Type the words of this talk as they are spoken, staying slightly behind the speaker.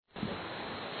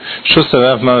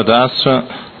Shusarav Maradasra,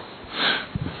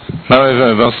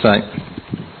 Marav Vosai.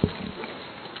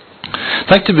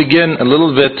 I'd like to begin a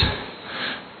little bit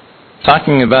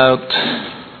talking about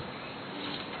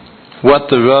what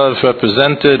the Rav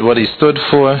represented, what he stood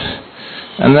for,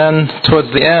 and then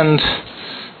towards the end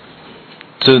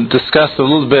to discuss a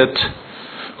little bit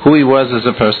who he was as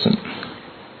a person.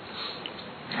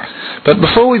 But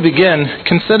before we begin,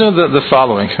 consider the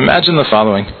following. Imagine the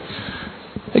following.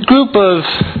 A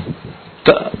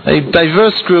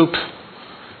diverse group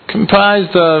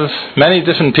comprised of many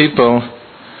different people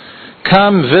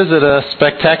come visit a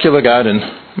spectacular garden.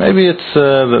 Maybe it's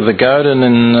the garden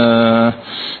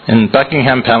in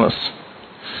Buckingham Palace.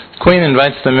 The Queen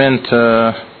invites them in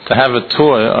to have a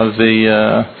tour of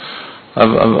the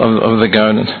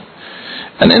garden.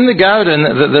 And in the garden,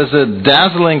 there's a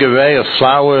dazzling array of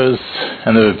flowers,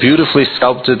 and there are beautifully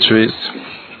sculpted trees.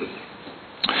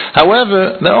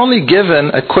 However, they're only given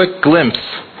a quick glimpse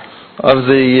of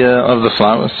the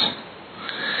flowers.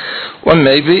 Or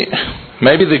maybe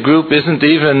the group isn't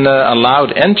even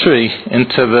allowed entry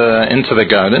into the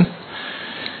garden,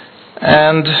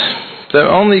 and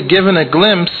they're only given a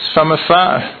glimpse from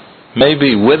afar.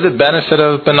 Maybe with the benefit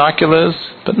of binoculars,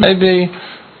 but maybe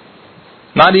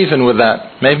not even with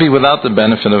that. Maybe without the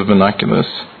benefit of binoculars.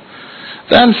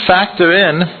 Then factor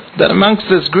in that amongst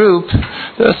this group,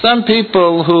 there are some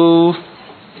people who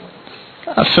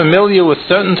are familiar with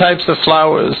certain types of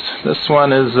flowers. This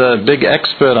one is a big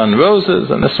expert on roses,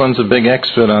 and this one's a big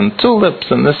expert on tulips,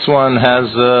 and this one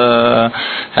has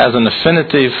an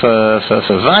affinity for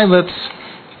violets.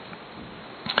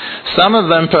 Some of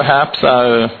them perhaps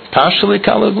are partially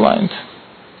colorblind,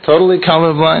 totally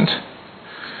colorblind.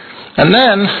 And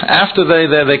then, after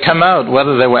they come out,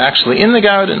 whether they were actually in the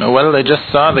garden or whether they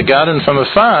just saw the garden from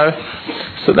afar,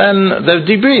 so then they're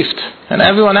debriefed, and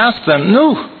everyone asks them,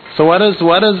 "No, so what does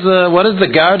the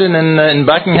garden in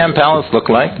Buckingham Palace look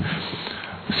like?"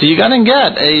 So you're going to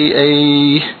get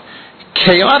a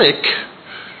chaotic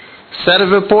set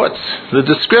of reports. The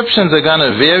descriptions are going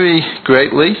to vary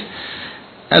greatly,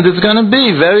 and it's going to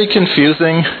be very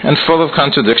confusing and full of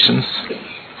contradictions.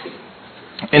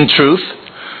 In truth,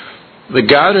 the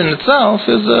garden itself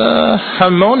is a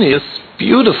harmonious,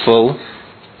 beautiful,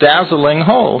 dazzling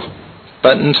whole.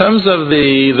 But in terms of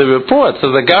the reports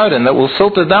of the garden that will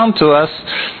filter down to us,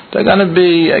 they're going to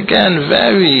be, again,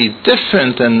 very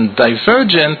different and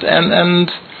divergent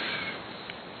and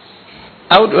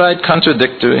outright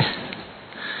contradictory.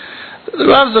 The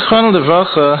Rav Zechron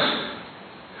Levracha,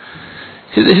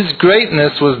 his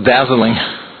greatness was dazzling.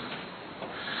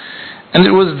 And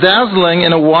it was dazzling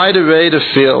in a wide array of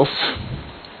fields.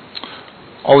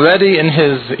 Already in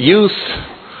his youth,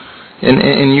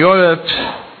 in Europe,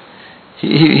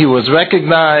 he was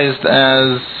recognized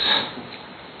as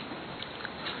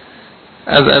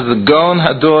the Gaon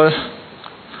Hador.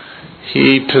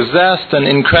 He possessed an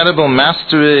incredible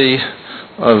mastery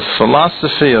of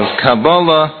philosophy, of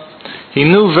Kabbalah. He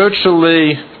knew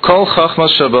virtually Kol Chachma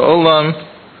Shaba'olam.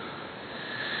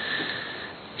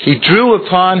 He drew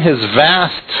upon his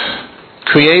vast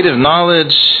creative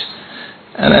knowledge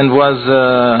and was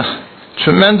a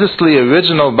tremendously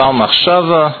original Baal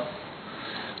Machshava,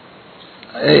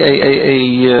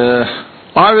 a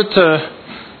orator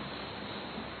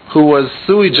who was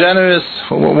sui generis,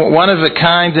 one of a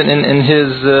kind in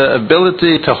his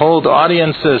ability to hold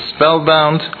audiences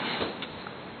spellbound.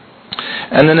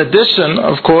 And in addition,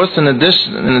 of course, in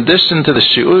addition to the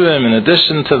shiurim, in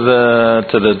addition to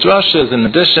the drushes, in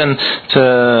addition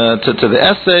to the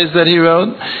essays that he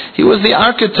wrote, he was the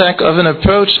architect of an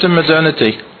approach to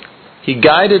modernity. He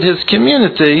guided his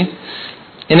community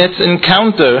in its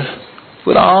encounter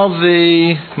with all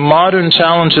the modern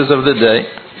challenges of the day.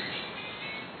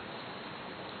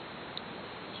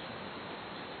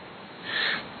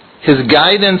 His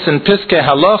guidance in Piskei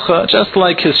Halacha, just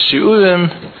like his shiurim,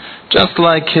 just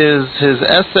like his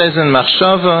essays in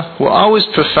Machshava, were always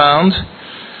profound.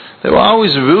 They were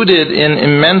always rooted in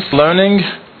immense learning,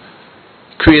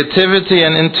 creativity,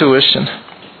 and intuition.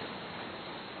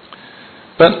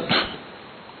 But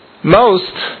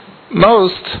most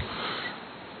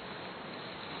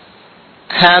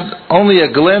had only a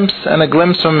glimpse, and a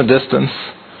glimpse from a distance.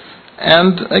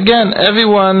 And again,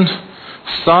 everyone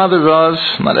saw the Rav,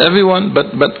 not everyone,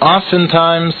 but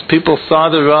oftentimes people saw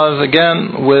the Rav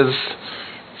again with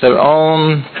their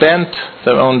own bent,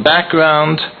 their own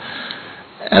background,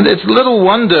 and it's little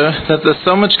wonder that there's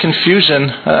so much confusion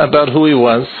about who he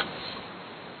was.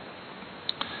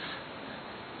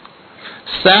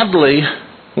 Sadly,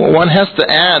 one has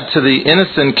to add to the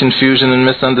innocent confusion and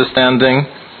misunderstanding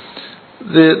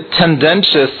the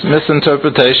tendentious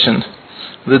misinterpretation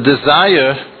the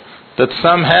desire that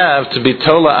some have to be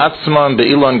tola atzman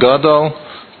be'ilon gadol,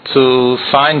 to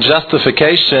find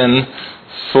justification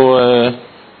for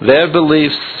their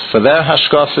beliefs, for their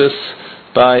hashkafis,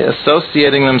 by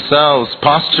associating themselves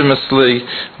posthumously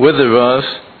with the Rav.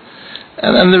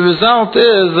 And the result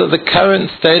is the current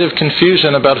state of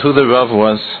confusion about who the Rav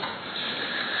was.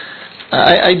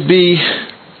 I'd be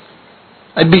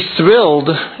thrilled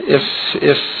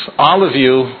if all of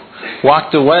you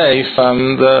walked away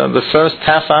from the first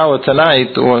half hour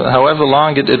tonight, or however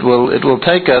long it will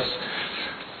take us,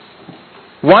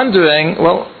 wondering,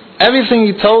 well, everything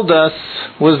he told us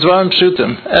was dvarim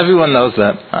pshutim. Everyone knows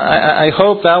that. I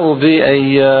hope that will be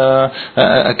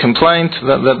a complaint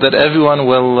that everyone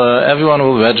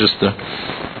will register.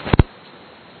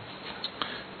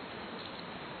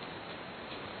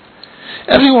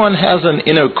 Everyone has an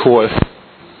inner core.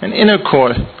 An inner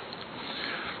core.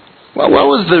 Well, what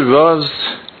was the Rav's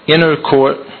inner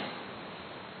core?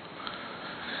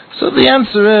 So the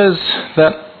answer is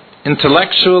that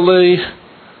intellectually,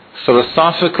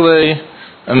 philosophically,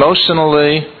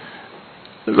 emotionally,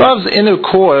 the Rav's inner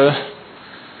core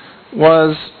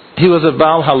was, he was a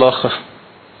Baal Halacha.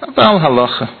 A Baal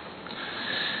Halacha.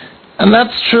 And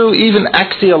that's true even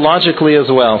axiologically as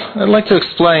well. I'd like to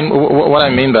explain what I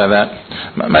mean by that.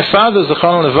 My father,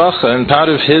 Zechron Levacha, and part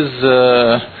of his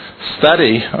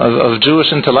study of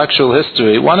Jewish intellectual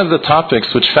history, one of the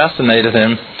topics which fascinated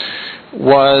him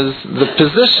was the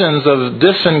positions of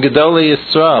different Gedolei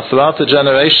Yisrael throughout the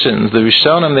generations, the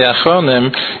Rishonim, the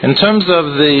Achronim, in terms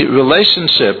of the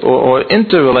relationship or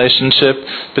interrelationship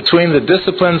between the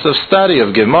disciplines of study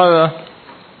of Gemara,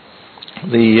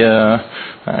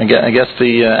 I guess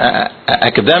the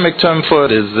academic term for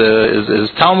it is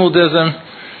Talmudism.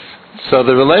 So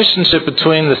the relationship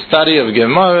between the study of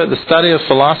Gemara, the study of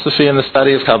philosophy, and the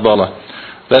study of Kabbalah,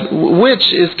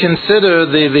 which is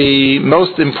considered the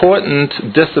most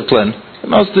important discipline, the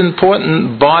most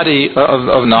important body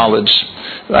of knowledge.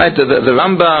 Right? The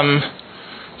Rambam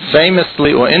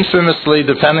famously or infamously,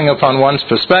 depending upon one's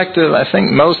perspective, I think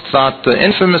most thought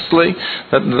infamously,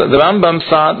 that the Rambam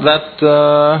thought that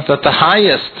the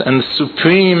highest and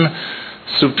supreme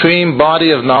body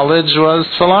of knowledge was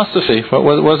philosophy,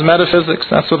 was metaphysics.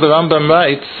 That's what the Rambam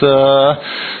writes,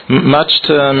 much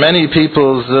to many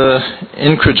people's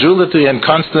incredulity and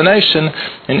consternation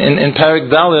in Perek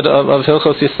Daled of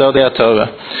Hilchos Yesodei HaTorah.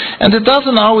 And it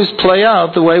doesn't always play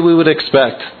out the way we would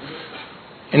expect.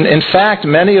 In fact,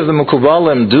 many of the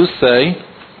Mukubalim do say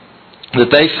that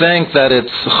they think that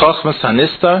it's Chochmas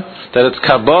Hanistar, that it's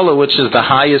Kabbalah, which is the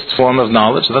highest form of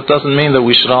knowledge. That doesn't mean that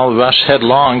we should all rush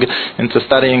headlong into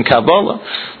studying Kabbalah.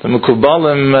 The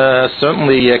Mukubalim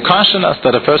certainly caution us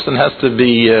that a person has to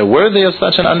be worthy of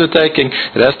such an undertaking.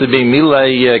 It has to be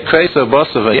Milei Kreisa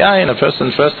Bosav Ayayin. A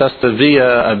person first has to be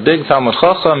a big Talmud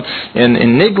Chacham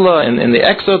in Nigla, in the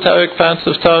exoteric parts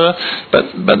of Torah.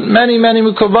 But many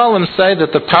Mukubalim say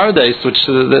that the Pardes, which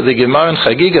the Gemara in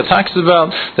Chagiga talks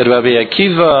about, that Rabbi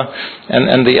Akiva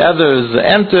and the others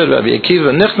entered, Rabbi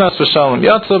Akiva Nichnas B'Shalom,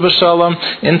 Yatza B'Shalom,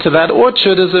 into that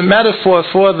orchard is a metaphor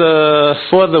for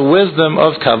the wisdom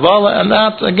of Kabbalah, and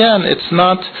that, again, it's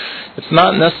not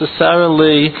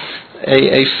necessarily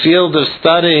a field of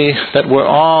study that we're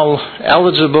all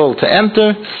eligible to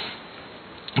enter.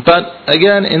 But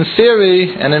again, in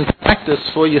theory and in practice,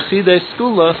 for Yechidei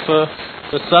Skula, for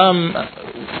some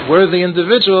worthy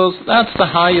individuals, that's the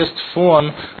highest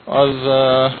form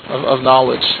of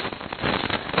knowledge.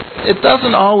 It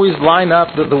doesn't always line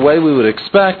up the way we would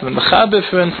expect. The Mechaber,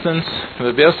 for instance,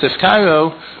 Rabbi Yosef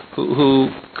Cairo, who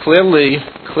clearly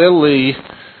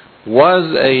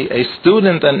was a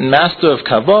student and master of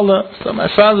Kabbalah. So my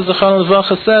father, Zechron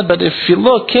Levacha, said, but if you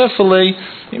look carefully,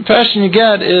 the impression you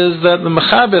get is that the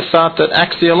Mechaber thought that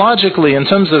axiologically, in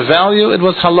terms of value, it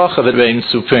was halacha that reigned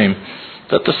supreme.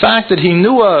 That the fact that he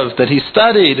knew of, that he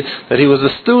studied, that he was a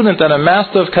student and a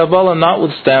master of Kabbalah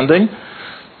notwithstanding,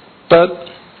 but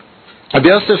Rabbi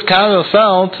Yosef Karo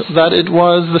felt that it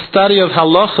was the study of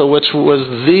halacha which was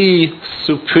the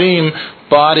supreme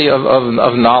body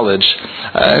of knowledge.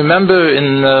 I remember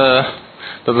in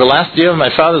the last year of my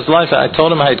father's life, I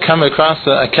told him I had come across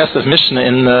a Kesef Mishnah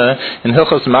in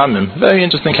Hilchos Mamim. Very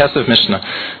interesting Kesef Mishnah.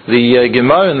 The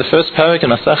Gemara in the first parak in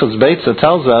Masechus Beitza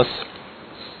tells us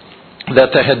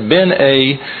that there had been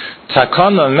a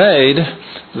takana made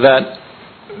that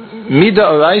Mida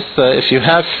Oraisa, if you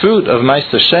have fruit of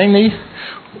Meiser Sheni,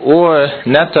 or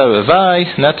Neta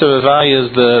Revai. Neta Revai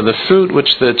is the fruit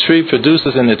which the tree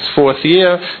produces in its fourth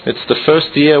year. It's the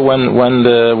first year when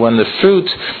the fruit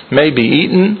may be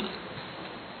eaten.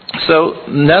 So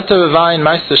Neta Revai and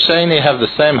Meiser Sheni have the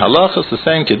same halachas, the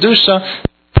same kedusha.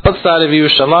 outside of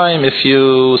Yerushalayim, if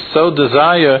you so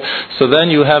desire, so then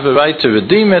you have a right to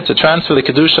redeem it, to transfer the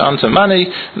Kedusha onto money,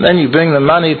 and then you bring the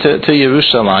money to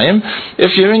Yerushalayim.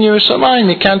 If you're in Yerushalayim,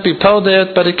 you can't be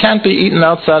podeh, but it can't be eaten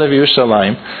outside of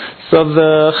Yerushalayim. So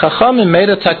the Chachamim made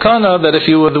a takana that if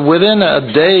you were within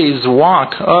a day's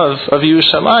walk of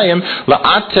Yerushalayim,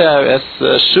 la'ater es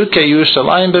shuke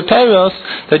Yerushalayim beperos,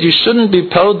 that you shouldn't be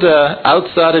podeh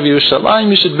outside of Yerushalayim,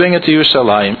 you should bring it to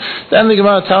Yerushalayim. Then the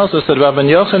Gemara tells us that Rabbi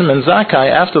Yochanan ben Zakkai,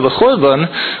 after the Churban,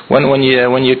 when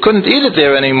you couldn't eat it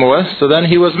there anymore, so then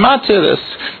he was matir this.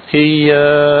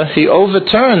 He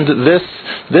overturned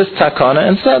this takana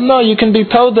and said, no, you can be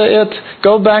podeh it.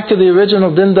 Go back to the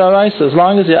original din daraisa. As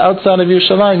long as you're outside of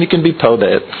Yerushalayim, you can be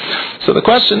podeh it. So the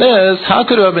question is, how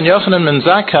could Rabbi Yochanan ben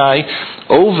Zakkai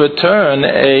overturn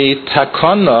a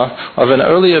takana of an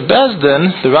earlier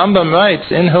bezdin? The Rambam writes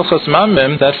in Hilchos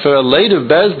Mamrim that for a later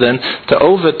bezdin to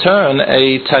overturn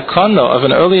a takana of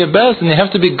an earlier bezdin, you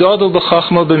have to be godel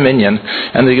b'chachma b'minyan.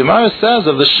 And the Gemara says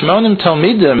of the Shmonim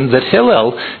Talmidim that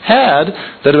Hillel had,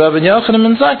 that Rabbi Yochanan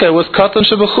ben Zakkai was katan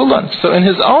shebechulan. So in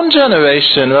his own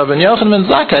generation, Rabbi Yochanan ben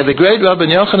Zakkai, the great Rabbi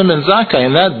Yochanan ben Zakkai,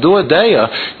 in that Dur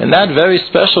Deya, in that very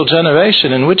special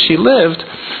generation in which he lived,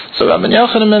 so Rabbi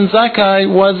Yochanan ben Zakkai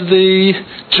was the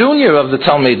junior of the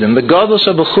Talmidim. The gadol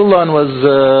shebechulan was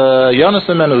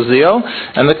Yonasan ben Uziel,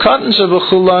 and the katan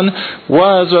shebechulan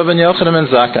was Rabbi Yochanan ben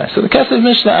Zakkai. So the Kesef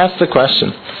Mishnah asked the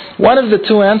question. One of the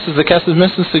two answers the Kesef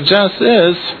Mishnah suggests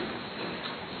is,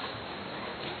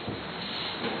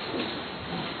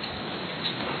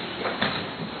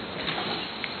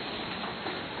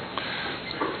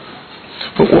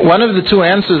 one of the two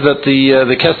answers that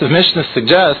the Kesef Mishnah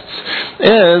suggests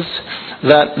is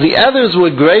that the others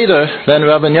were greater than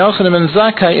Rabbi Yochanan ben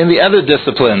Zakkai in the other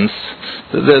disciplines.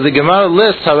 The Gemara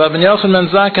lists how Rabbi Yochanan ben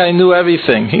Zakkai knew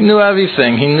everything. He knew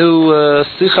everything. He knew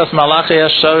Sichas Malachei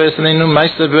Hasharis, and he knew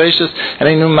Meiser Bereishis, and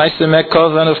he knew Meiser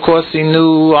Mekov, and of course he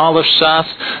knew all of Shas,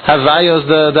 Havayos,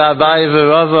 the Abaye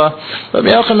V'Rava. Rabbi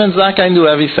Yochanan ben Zakkai knew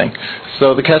everything.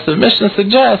 So the Kesef Mishnah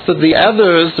suggests that the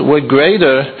others were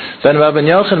greater than Rabbi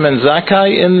Yochanan ben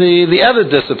Zakkai in the other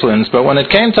disciplines. But when it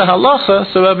came to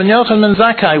halacha, so Rabbi Yochanan ben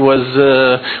Zakkai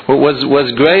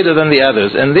was greater than the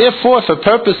others. And therefore, for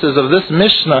purposes of this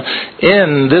Mishnah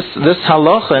in this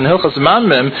halacha in Hilchos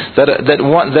Mamrim, that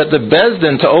the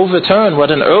bezdin to overturn what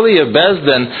an earlier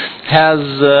bezdin has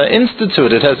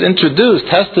instituted, has introduced,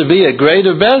 has to be a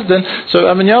greater bezdin. So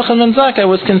Rabbi Yochanan ben Zakkai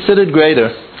was considered greater.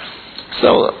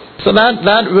 So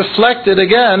that reflected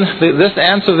again this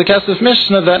answer of the Kesef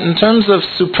Mishnah, that in terms of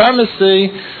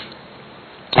supremacy,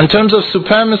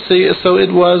 so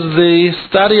it was the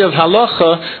study of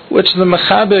halacha which the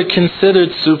Mechaber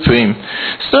considered supreme.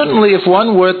 Certainly, if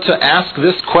one were to ask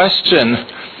this question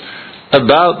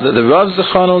about the Rav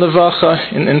Zechron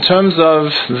Levacha in terms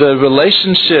of the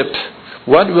relationship,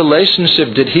 what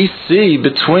relationship did he see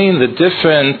between the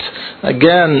different,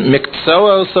 again,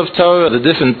 miktzoos of Torah, the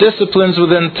different disciplines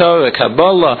within Torah,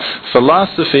 Kabbalah,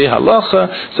 philosophy,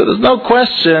 halacha? So there's no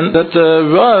question that the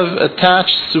Rav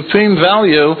attached supreme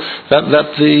value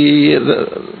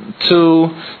to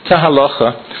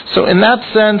halacha. So in that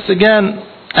sense, again,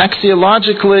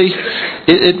 axiologically,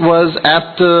 it was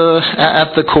at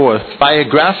the core.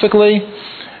 Biographically,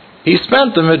 he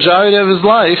spent the majority of his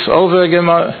life over a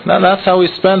Gemara. That's how he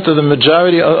spent the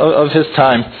majority of his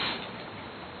time.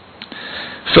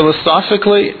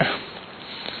 Philosophically,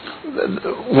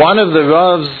 one of the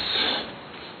Rav's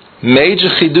major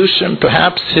chidushim,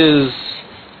 perhaps his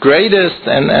greatest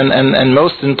and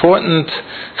most important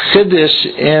chiddush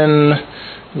in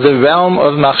the realm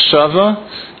of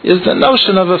machshava, is the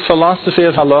notion of a philosophy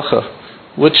of halacha,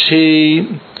 which he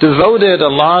devoted a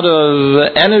lot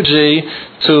of energy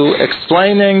to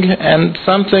explaining, and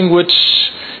something which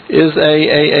is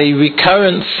a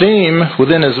recurrent theme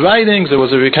within his writings. There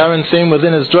was a recurrent theme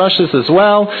within his drushes as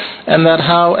well, and that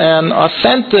how any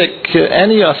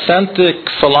authentic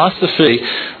philosophy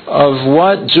of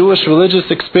what Jewish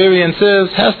religious experience is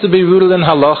has to be rooted in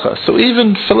halacha. So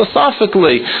even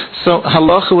philosophically, so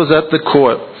halacha was at the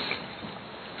core.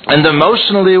 And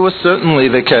emotionally, it was certainly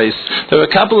the case. There are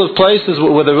a couple of places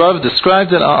where the Rav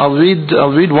described it. I'll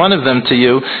read one of them to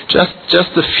you.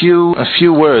 Just a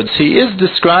few words. He is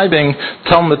describing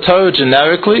Talmud Torah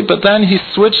generically, but then he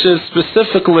switches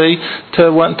specifically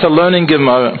to learning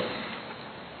Gemara.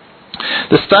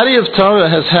 The study of Torah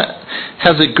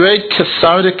has a great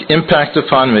cathartic impact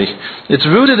upon me. It's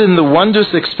rooted in the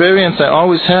wondrous experience I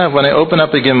always have when I open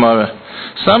up a Gemara.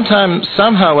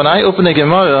 Somehow, when I open a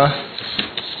Gemara,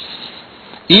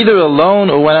 either alone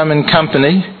or when I'm in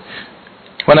company,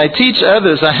 When I teach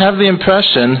others, I have the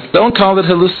impression, don't call it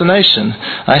hallucination,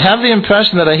 I have the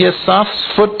impression that I hear soft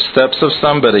footsteps of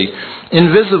somebody,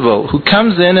 invisible, who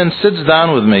comes in and sits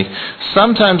down with me,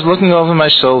 sometimes looking over my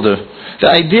shoulder. The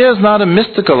idea is not a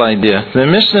mystical idea. The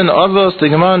Mishnah in Avos, the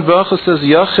Gemara in Baruch says,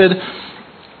 Yochid,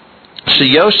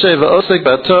 Sheyoshe v'osek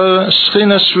b'Torah,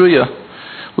 Shechina Shruya.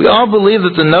 We all believe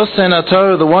that the Nosein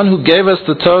HaTorah, the one who gave us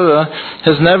the Torah,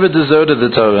 has never deserted the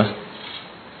Torah.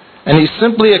 And he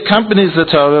simply accompanies the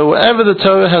Torah. Wherever the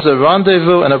Torah has a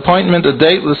rendezvous, an appointment, a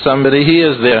date with somebody, he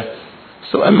is there.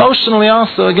 So emotionally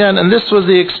also, again, and this was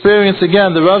the experience,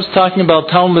 again, the Rav's talking about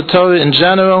Talmud Torah in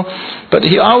general, but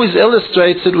he always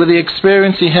illustrates it with the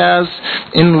experience he has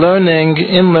in learning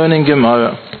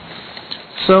Gemara.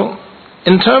 So,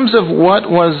 in terms of what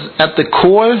was at the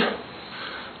core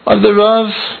of the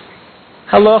Rav,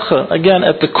 halacha, again,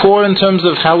 at the core in terms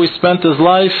of how he spent his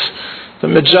life, the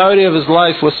majority of his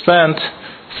life was spent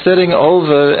sitting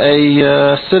over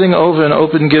an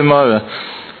open Gemara.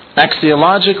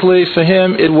 Axiologically, for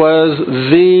him, it was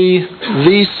the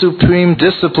supreme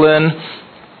discipline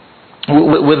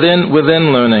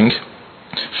within learning.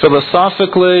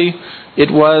 Philosophically,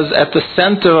 it was at the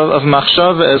center of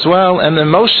machshava as well, and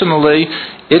emotionally,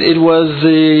 it was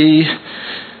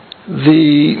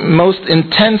the most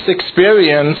intense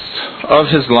experience of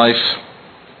his life.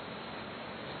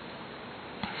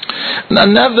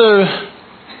 Another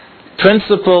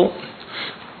principle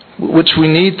which we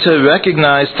need to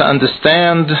recognize to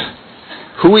understand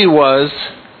who he was,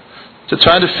 to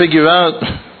try to figure out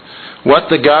what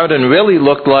the garden really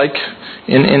looked like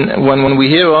when we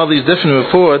hear all these different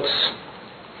reports,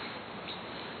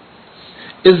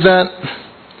 is that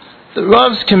the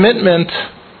Rav's commitment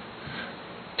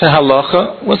to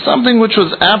halacha was something which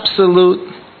was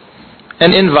absolute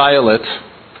and inviolate.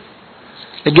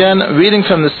 Again, reading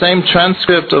from the same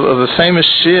transcript of a famous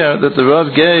shiur that the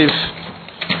Rav gave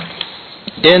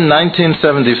in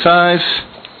 1975,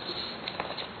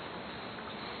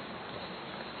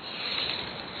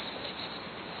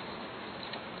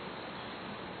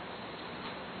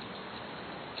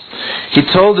 he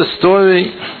told a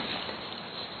story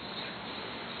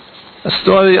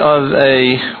of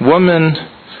a woman,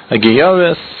 a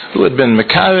Geyoris, who had been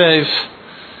Mekarev,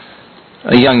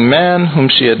 a young man whom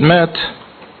she had met.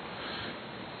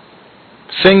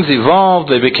 Things evolved,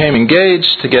 they became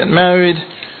engaged to get married.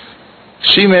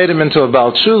 She made him into a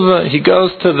Baal Tshuva. He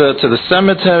goes to the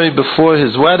cemetery before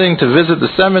his wedding to visit the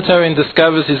cemetery and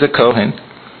discovers he's a Kohen.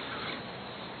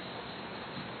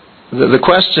 The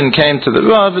question came to the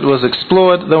Rav, it was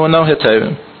explored, there were no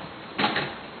heterim.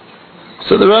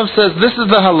 So the Rav says, this is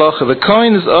the halacha, the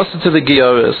Kohen is also to the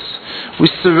Geyoris. We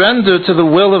surrender to the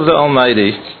will of the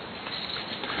Almighty.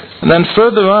 And then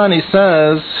further on he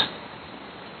says,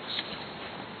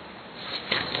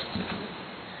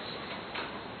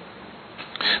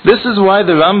 this is why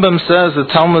the Rambam says that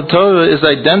Talmud Torah is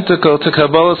identical to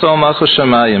Kabbalas Al Malchus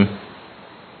Shamayim.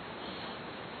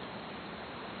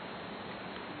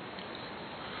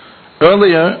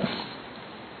 Earlier,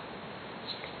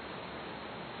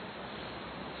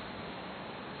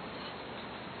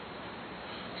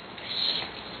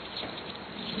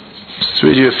 just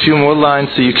read you a few more lines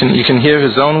so you can hear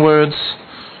his own words.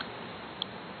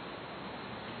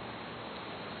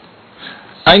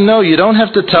 I know, you don't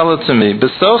have to tell it to me.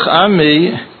 Besoch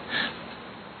ami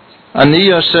ani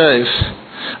yoshev.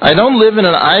 I don't live in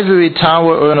an ivory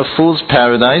tower or in a fool's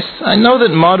paradise. I know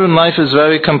that modern life is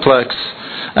very complex.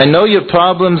 I know your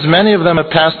problems, many of them are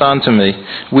passed on to me.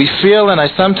 We feel, and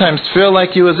I sometimes feel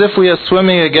like you, as if we are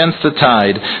swimming against the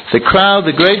tide. The crowd,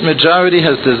 the great majority,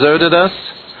 has deserted us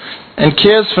and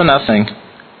cares for nothing.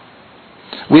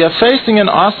 We are facing an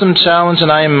awesome challenge,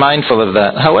 and I am mindful of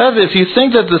that. However, if you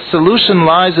think that the solution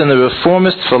lies in the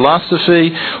reformist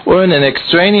philosophy or in an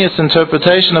extraneous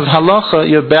interpretation of halacha,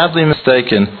 you're badly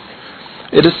mistaken.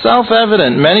 It is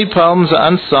self-evident. Many problems are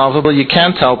unsolvable. You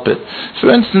can't help it. For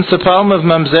instance, the problem of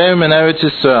Mamzerim in Eretz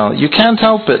Yisrael. You can't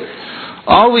help it.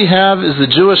 All we have is the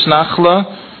Jewish Nachla.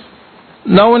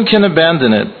 No one can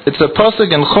abandon it. It's a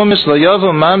pasuk in Chumash, Lo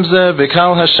Yovel Mamzer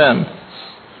B'Kal Hashem.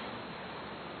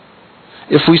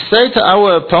 If we say to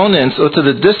our opponents or to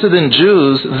the dissident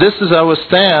Jews, this is our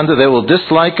stand, they will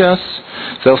dislike us.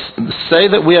 They'll say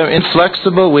that we are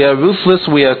inflexible, we are ruthless,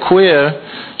 we are queer,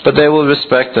 but they will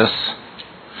respect us.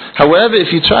 However,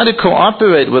 if you try to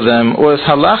cooperate with them, or if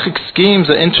halachic schemes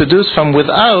are introduced from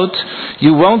without,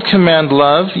 you won't command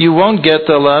love, you won't get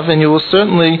their love, and you will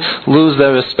certainly lose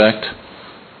their respect.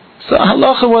 So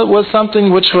halacha was something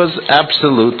which was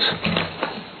absolute.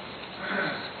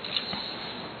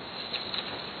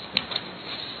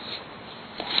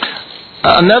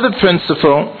 Another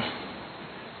principle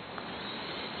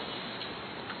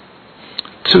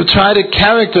to try to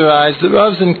characterize the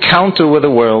Rav's encounter with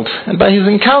the world. And by his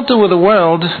encounter with the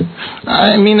world,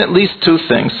 I mean at least two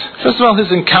things. First of all,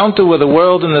 his encounter with the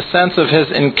world in the sense of his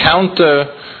encounter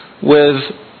with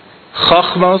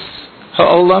Chochmos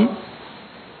Ha'olam,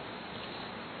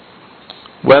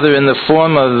 whether in the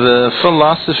form of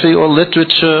philosophy or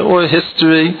literature or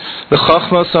history, the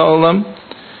Chochmos Ha'olam,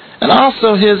 and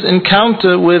also his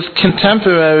encounter with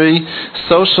contemporary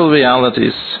social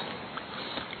realities.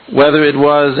 Whether it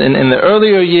was in the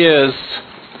earlier years,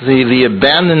 the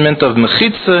abandonment of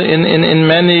mechitza in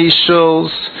many shuls,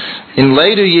 in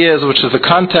later years, which is the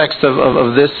context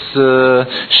of this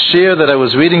shiur that I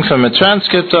was reading from a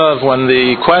transcript of, when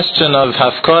the question of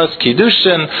hafkaras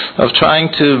kiddushin, of trying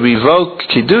to revoke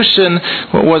kiddushin,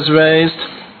 was raised.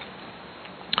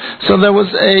 So there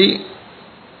was a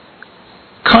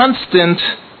constant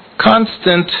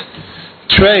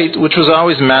trait which was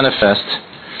always manifest.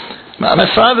 My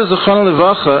father, Zichrono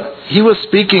Levacha, he was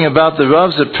speaking about the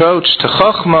Rav's approach to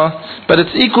Chochmah, but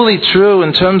it's equally true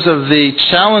in terms of the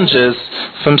challenges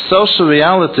from social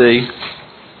reality.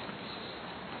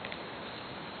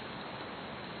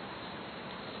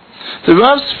 The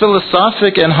Rav's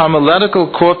philosophic and homiletical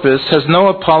corpus has no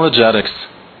apologetics.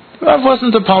 The Rav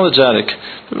wasn't apologetic.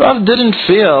 The Rav didn't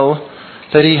feel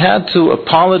that he had to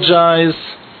apologize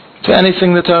to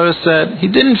anything the Torah said. He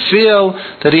didn't feel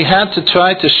that he had to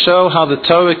try to show how the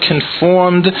Torah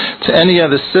conformed to any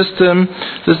other system.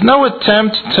 There's no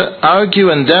attempt to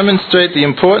argue and demonstrate the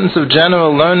importance of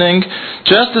general learning,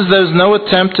 just as there's no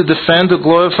attempt to defend or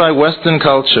glorify Western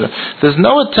culture. There's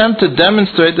no attempt to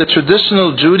demonstrate that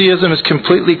traditional Judaism is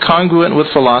completely congruent with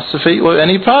philosophy or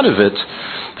any part of it.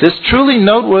 This truly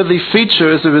noteworthy feature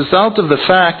is a result of the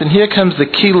fact, and here comes the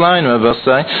key line, Rabbi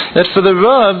say, that for the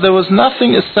Rav there was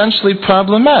nothing essentially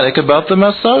problematic about the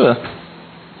Masorah.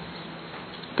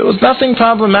 There was nothing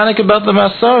problematic about the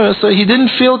Masorah, so he didn't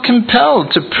feel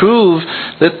compelled to prove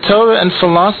that Torah and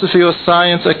philosophy or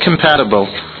science are compatible.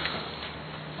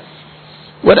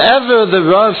 Whatever the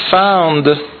Rav found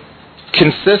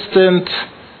consistent,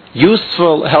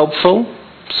 useful, helpful,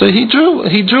 so he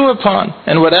drew upon,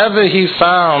 and whatever he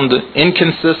found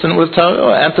inconsistent with Torah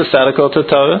or antithetical to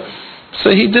Torah,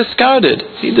 so he discarded.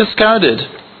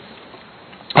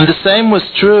 And the same was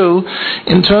true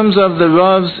in terms of the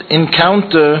Rav's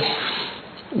encounter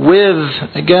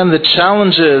with, again, the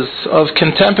challenges of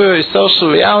contemporary social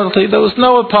reality. There was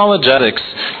no apologetics.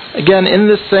 Again, in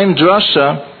this same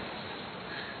drasha,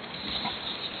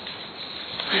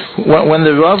 when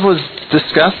the Rav was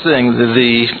discussing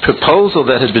the proposal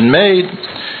that had been made,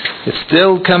 it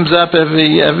still comes up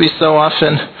every so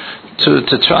often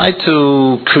to try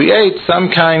to create some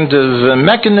kind of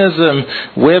mechanism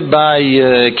whereby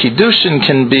kiddushin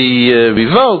can be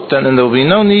revoked, and there will be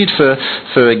no need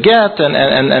for a get,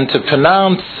 and to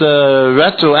pronounce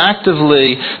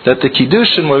retroactively that the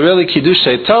kiddushin were really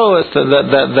kiddushay Torah,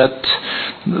 that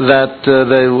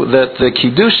the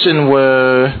kiddushin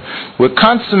were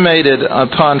consummated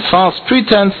upon false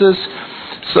pretenses.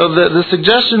 So the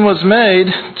suggestion was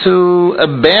made to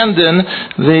abandon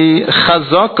the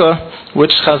chazaka,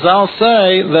 which Chazal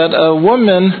say that a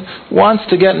woman wants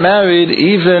to get married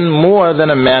even more than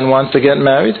a man wants to get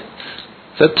married.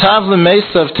 The tav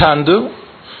l'meisav tandu,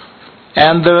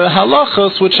 and the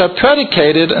halachos which are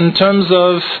predicated in terms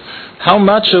of how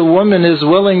much a woman is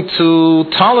willing to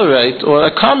tolerate or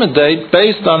accommodate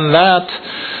based on that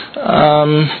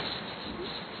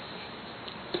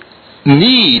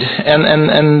need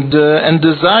and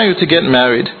desire to get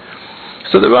married.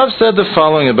 So the Rav said the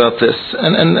following about this,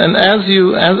 and as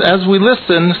we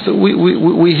listen, so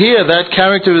we hear that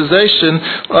characterization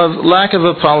of lack of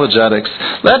apologetics.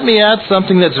 Let me add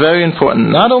something that's very important.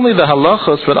 Not only the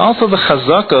halachos, but also the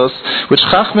chazakos, which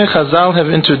Chachmei Chazal have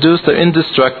introduced, are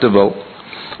indestructible.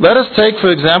 Let us take,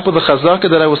 for example, the chazaka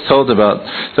that I was told about.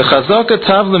 The chazaka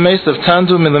tav l'meisav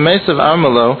tandu min l'meisav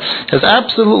armalo has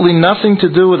absolutely nothing to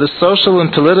do with the social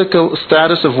and political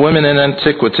status of women in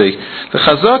antiquity. The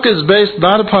chazaka is based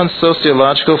not upon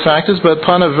sociological factors, but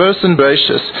upon a verse in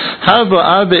Bereshis. Harba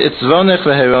arbe itzvonech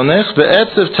v'heronech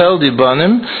be'etzev tel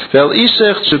dibanim ve'el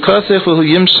ishech chukasech v'hu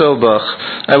yimshol bach.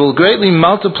 I will greatly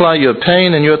multiply your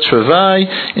pain and your travail.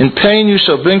 In pain you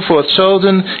shall bring forth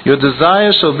children. Your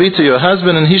desire shall be to your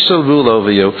husband, and he shall rule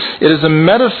over you. It is a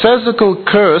metaphysical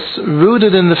curse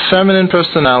rooted in the feminine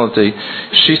personality.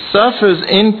 She suffers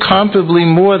incomparably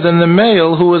more than the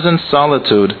male who is in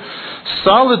solitude.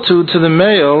 solitude to the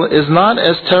male is not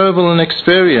as terrible an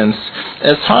experience,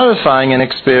 as horrifying an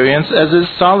experience as is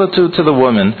solitude to the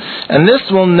woman. And this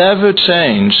will never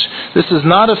change. This is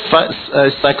not a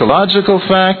psychological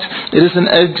fact, it is an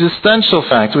existential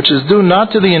fact, which is due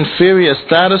not to the inferior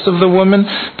status of the woman,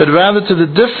 but rather to the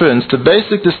difference, the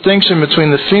basic distinction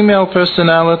between the female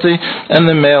personality and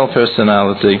the male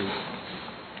personality.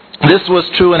 This was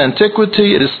true in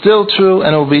antiquity, it is still true,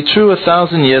 and it will be true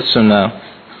 1,000 years from now.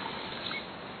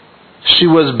 She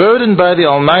was burdened by the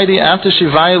Almighty after she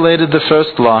violated the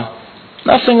first law.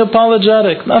 Nothing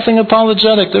apologetic.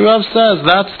 The Rav says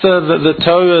that's the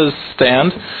Torah's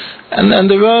stand, and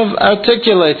the Rav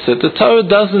articulates it. The Torah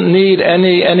doesn't need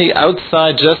any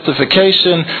outside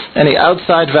justification, any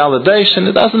outside validation.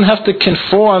 It doesn't have to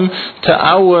conform to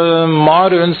our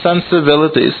modern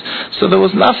sensibilities. So there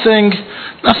was nothing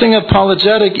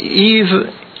apologetic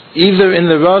either in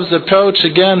the Rav's approach,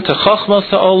 again, to Chochmas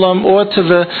HaOlam or to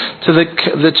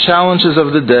the challenges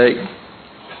of the day.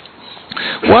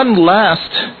 One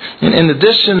last, in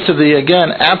addition to the,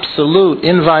 again, absolute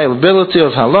inviolability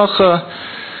of halacha,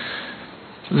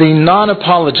 the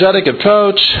non-apologetic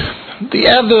approach, the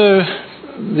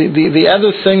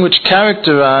other thing which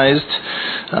characterized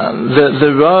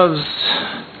the Rav's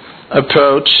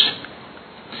approach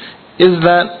is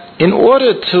that in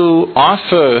order to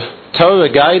offer Torah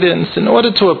guidance, in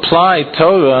order to apply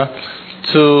Torah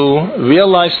to real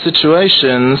life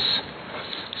situations,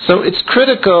 so it's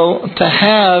critical to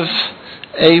have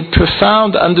a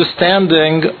profound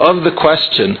understanding of the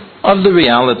question, of the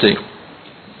reality.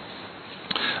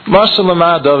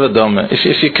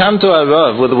 If you come to a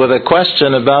Rav with a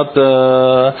question about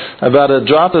a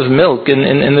drop of milk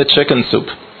in the chicken soup,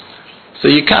 so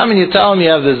you come and you tell him you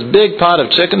have this big pot of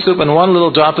chicken soup and one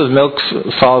little drop of milk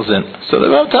falls in. So the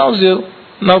Rav tells you,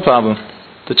 no problem,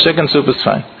 the chicken soup is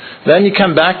fine. Then you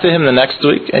come back to him the next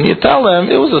week and you tell him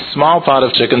it was a small pot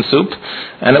of chicken soup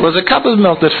and it was a cup of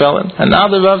milk that fell in. And now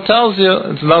the Rav tells you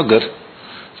it's no good.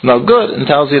 It's no good, and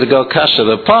tells you to go kasher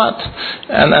the pot.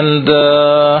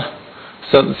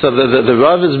 So the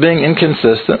Rav is being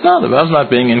inconsistent. No, the Rav's not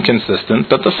being inconsistent,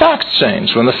 but the facts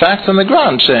change. When the facts on the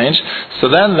ground change, so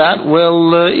then that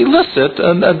will elicit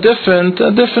a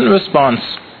different response.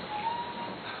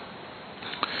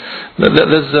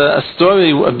 There's a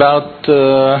story about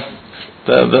the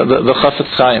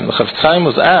Chafetz Chaim. The Chafetz Chaim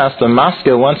was asked, the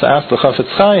masker once asked the Chafetz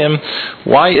Chaim,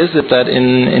 why is it that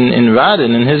in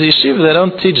Radin, in his yeshiva, they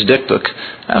don't teach diktuk?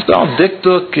 After all,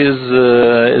 diktuk is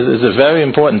a very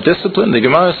important discipline. The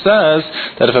Gemara says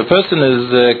that if a person is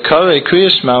korei Kriya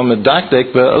Shema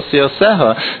medakdek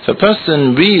be'osioseha, if a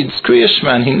person reads Kriya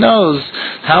Shema and he knows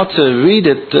how to read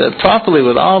it properly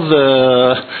with all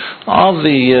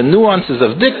the nuances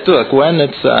of diktuk, when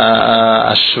it's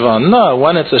a shvana,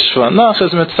 when it's a shvanach,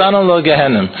 is mitzanon lo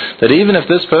gehenim. That even if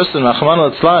this person,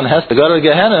 Rachmana litzlan, has to go to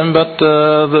Gehenim, but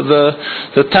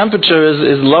the temperature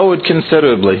is lowered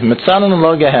considerably. Mitzanon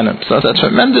lo Gehenim. So it's a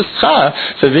tremendous schar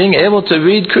for being able to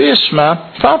read Kriya Shema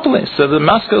properly. So the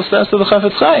Maskil says to the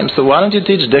Chafetz Chaim, so why don't you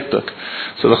teach diktuk?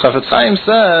 So the Chafetz Chaim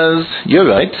says, you're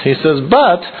right. He says,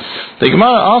 but the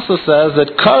Gemara also says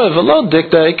that Karev v'lo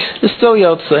diktuk is still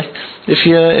yotzei. If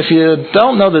you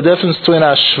don't know the difference between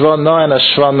a shvana and a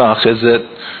shvanach, is it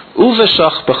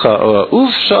uveshachbacha or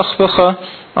uvshachbacha?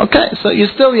 Okay, so you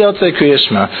still yotzei Kriya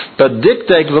Shema, but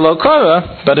diktek v'lo kara.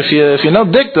 But if you know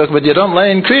diktuk, but you don't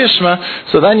lay in Kriya Shema,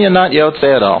 so then you're not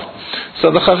yotzei at all.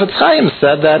 So the Chafetz Chaim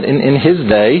said that in his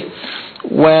day,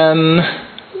 when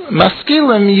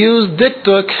maskilim used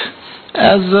diktuk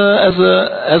as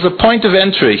a point of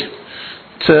entry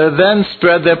to then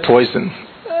spread their poison.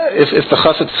 If the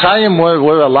Chafetz Chaim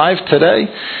were alive today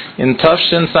in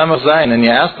Tafshin Samach Zayin, and you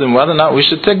asked them whether or not we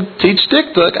should teach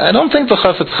diktuk, I don't think the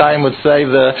Chafetz Chaim would say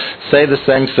the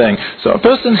same thing. So a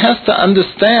person has to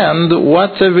understand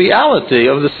what the reality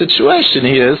of the situation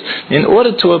is in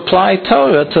order to apply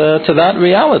Torah to that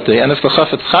reality. And if the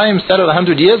Chafetz Chaim said it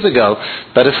 100 years ago,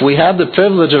 but if we had the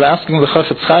privilege of asking the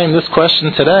Chafetz Chaim this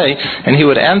question today, and he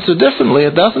would answer differently,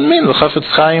 it doesn't mean the Chafetz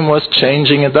Chaim was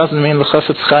changing. It doesn't mean the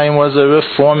Chafetz Chaim was a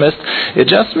reformist. It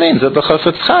just means that the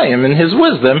Chafetz Chaim, in his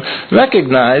wisdom,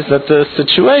 recognized that the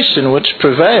situation which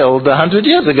prevailed 100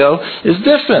 years ago is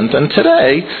different. And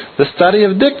today, the study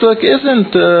of diktuk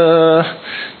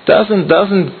doesn't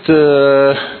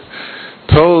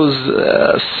pose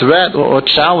a threat or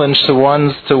challenge to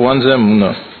one's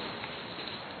emunah.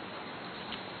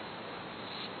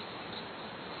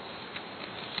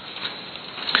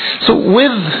 So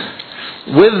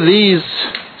with these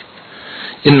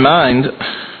in mind,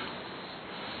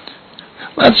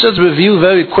 let's just review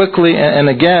very quickly and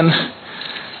again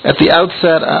At the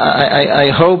outset, I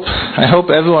hope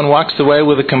everyone walks away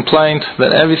with a complaint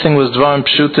that everything was dvarim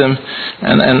pshutim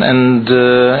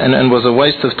and was a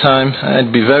waste of time.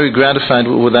 I'd be very gratified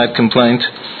with that complaint.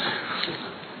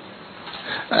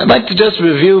 I'd like to just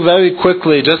review very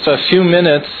quickly, just for a few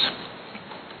minutes,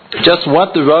 just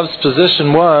what the Rav's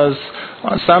position was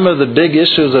on some of the big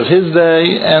issues of his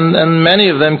day, and many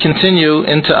of them continue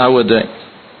into our day.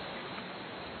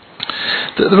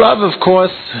 The Rav, of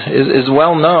course, is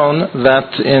well known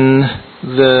that in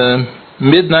the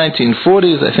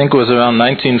mid-1940s, I think it was around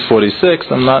 1946,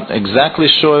 I'm not exactly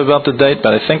sure about the date,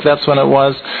 but I think that's when it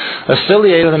was,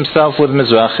 affiliated himself with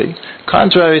Mizrahi,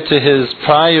 contrary to his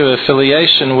prior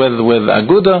affiliation with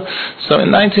Aguda. So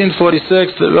in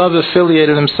 1946, the Rav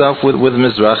affiliated himself with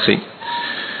Mizrahi.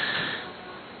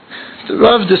 The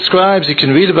Rav describes, you can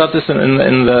read about this in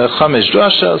the Chamesh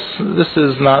Drashas. This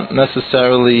is not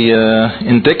necessarily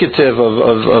indicative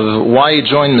of why he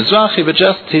joined Mizrahi, but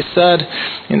just he said,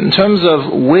 in terms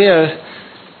of where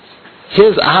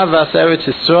his Ahavas Eretz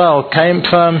Yisrael came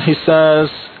from, he says,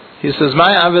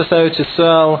 my Ahavas Eretz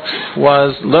Yisrael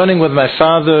was learning with my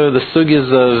father the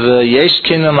sugyas of Yesh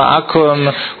Kinyan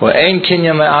La'akum or Ein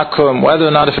Kinyan La'akum, whether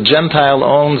or not if a Gentile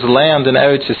owns land in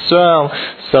Eretz Yisrael,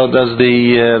 so does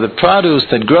the produce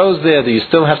that grows there, do you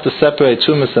still have to separate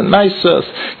Tumas and Maisos?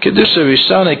 Kedusha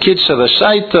Rishona, Kidsha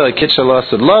L'Shaita, Kidsha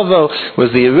L'Asad Lavo,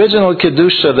 was the original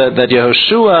Kedusha that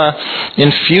Yehoshua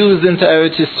infused into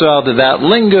Eretz Yisrael. Did that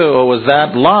linger, or was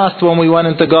that lost when we went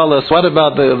into Golus? What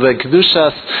about the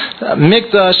Kedushas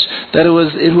Mikdash? That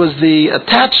it was the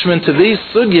attachment to these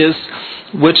sugyas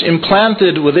which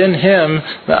implanted within him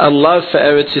a love for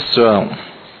Eretz Yisrael.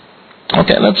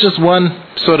 Okay, that's just one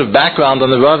sort of background on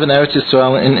the Rav and Eretz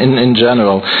Yisrael in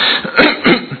general.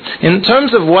 In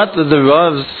terms of what the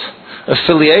Rav's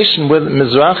affiliation with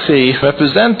Mizrahi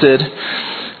represented,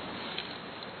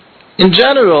 in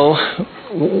general,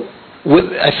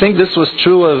 I think this was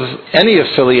true of any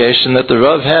affiliation that the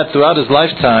Rav had throughout his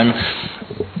lifetime.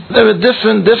 There are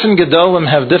different Gedolim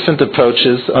have different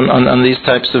approaches on these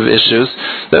types of issues.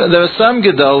 There are some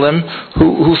Gedolim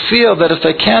who feel that if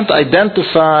they can't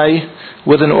identify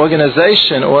with an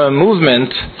organization or a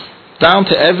movement down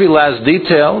to every last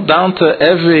detail, down to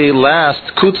every last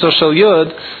kutzo shel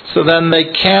yud, so then they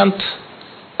can't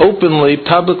openly,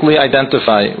 publicly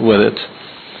identify with it.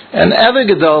 And other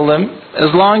Gedolim,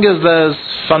 as long as there's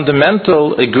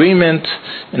fundamental agreement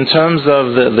in terms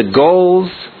of the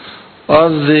goals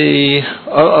of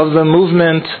the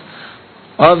movement,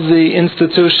 of the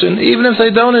institution, even if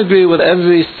they don't agree with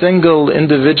every single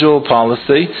individual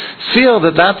policy, feel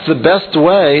that that's the best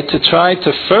way to try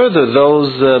to further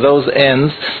those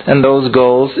ends and those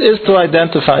goals, is to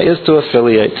identify, is to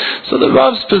affiliate. So the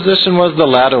Rav's position was the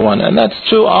latter one, and that's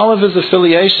true. All of his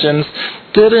affiliations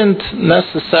didn't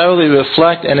necessarily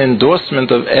reflect an endorsement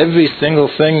of every single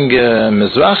thing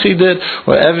Mizrahi did,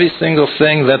 or every single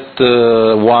thing that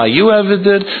YU ever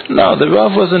did. No, the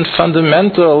Rav was in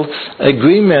fundamental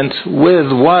agreement with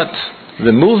what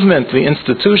the movement, the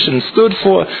institution stood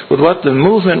for, with what the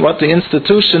movement, what the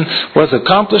institution was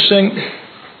accomplishing.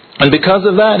 And because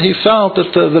of that, he felt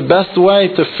that the best way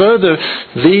to further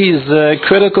these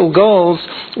critical goals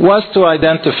was to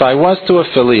identify, was to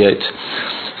affiliate.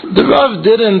 The Rav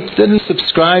didn't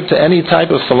subscribe to any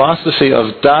type of philosophy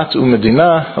of dat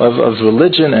u'medina, of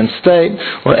religion and state,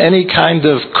 or any kind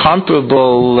of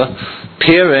comparable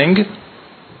pairing.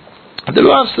 The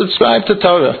Rav subscribed to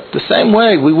Torah. The same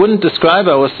way we wouldn't describe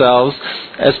ourselves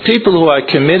as people who are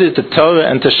committed to Torah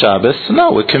and to Shabbos.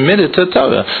 No, we're committed to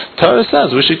Torah. Torah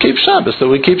says we should keep Shabbos, so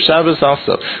we keep Shabbos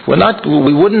also.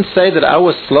 We wouldn't say that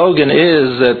our slogan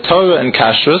is Torah and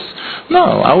Kashrus.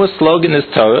 No, our slogan is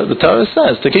Torah. The Torah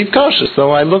says to keep kosher, so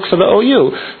I look for the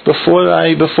OU before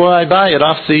I buy it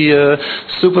off the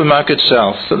supermarket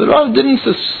shelf. So the Rav didn't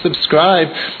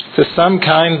subscribe to some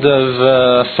kind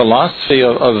of philosophy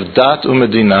of dat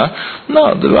u'medina.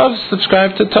 No, the Rav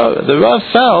subscribed to Torah. The Rav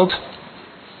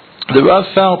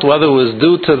felt, whether it was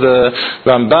due to the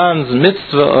Ramban's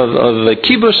mitzvah of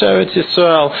Kibush Eretz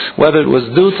Yisrael, whether it was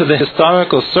due to the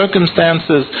historical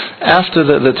circumstances after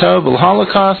the terrible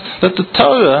Holocaust, that the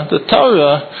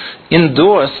Torah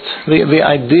endorsed the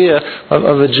idea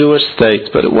of a Jewish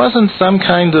state. But it wasn't some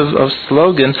kind of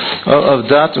slogan of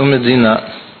dat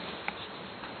u'medina.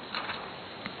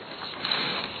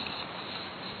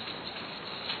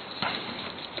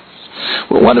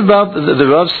 Well, what about the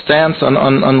Rav's stance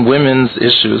on women's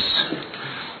issues?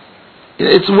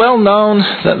 It's well known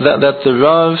that the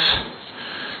Rav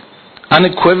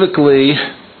unequivocally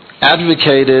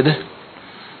advocated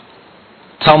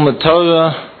Talmud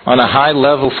Torah on a high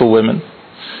level for women.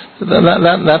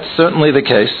 That's certainly the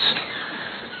case.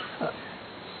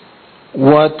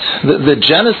 What the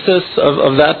genesis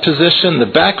of that position,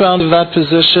 the background of that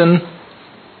position,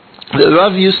 the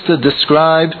Rav used to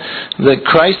describe the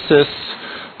crisis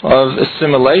of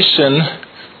assimilation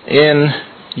in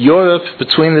Europe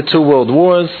between the two world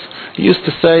wars. He used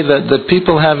to say that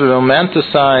people have a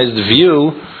romanticized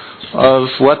view of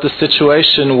what the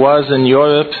situation was in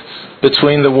Europe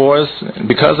between the wars.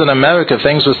 Because in America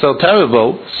things were so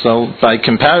terrible, so by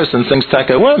comparison things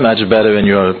were much better in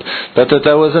Europe. But that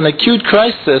there was an acute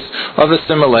crisis of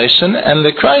assimilation, and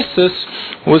the crisis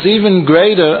was even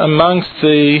greater amongst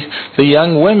the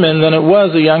young women than it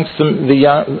was amongst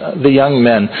the young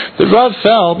men. The Rav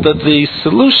felt that the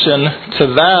solution to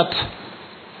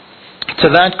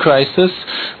that crisis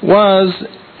was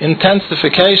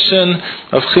intensification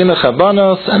of chinuch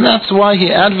habanos, and that's why he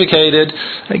advocated,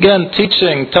 again,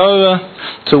 teaching Torah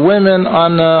to women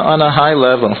on a high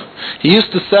level. He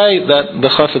used to say that the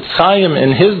Chafetz Chaim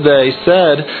in his day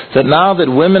said that now that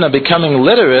women are becoming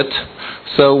literate,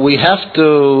 so we have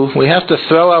to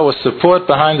throw our support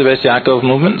behind the Beis Yaakov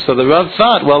movement. So the Rav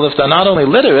thought, well, if they're not only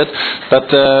literate, but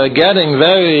getting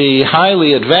very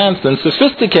highly advanced and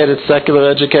sophisticated secular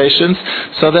educations,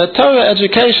 so that Torah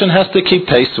education has to keep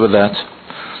pace with that.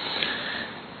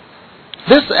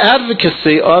 This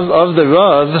advocacy of the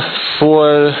Rav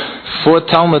for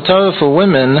Talmud Torah for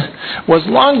women was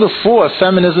long before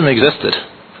feminism existed.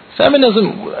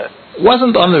 Feminism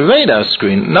wasn't on the radar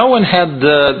screen. No one had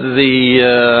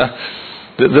the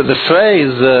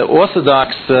phrase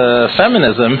orthodox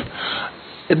feminism.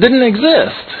 It didn't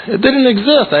exist. It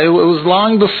was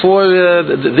long before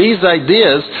these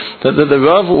ideas that the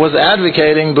Rav was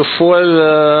advocating before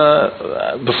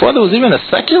there was even a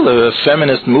secular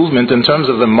feminist movement in terms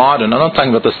of the modern. I'm not talking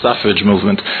about the suffrage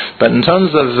movement, but in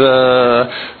terms of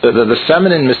the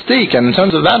feminine mystique, and in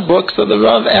terms of that book, so the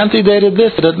Rav antedated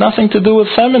this. It had nothing to do with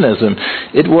feminism.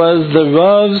 It was the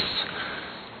Rav's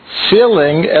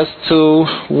feeling as to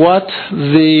what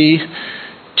the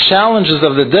challenges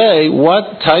of the day,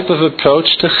 what type of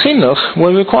approach to chinuch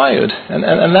were required,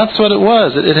 and that's what it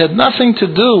was. It had nothing to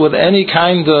do with any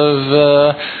kind of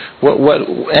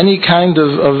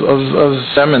of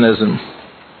feminism.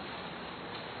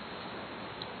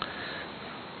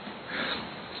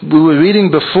 We were reading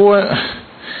before.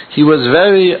 He was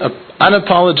very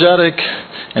unapologetic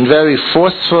and very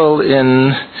forceful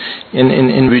in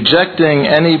rejecting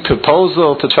any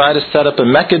proposal to try to set up a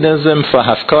mechanism for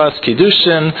hafkaras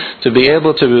kiddushin, to be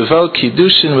able to revoke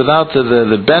kiddushin without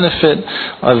the benefit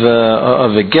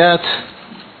of a get.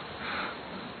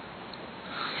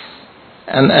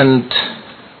 And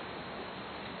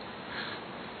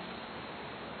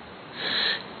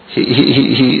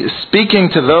he speaking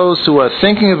to those who are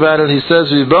thinking about it, he says,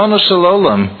 Ribono shel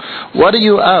olam, what are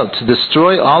you out to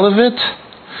destroy all of it?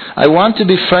 I want to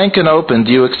be frank and open.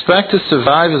 Do you expect to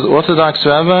survive as Orthodox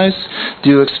rabbis? Do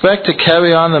you expect to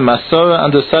carry on the Masorah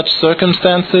under such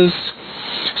circumstances?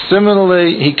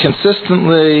 Similarly, he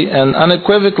consistently and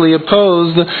unequivocally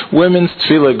opposed women's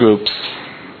tefillah groups.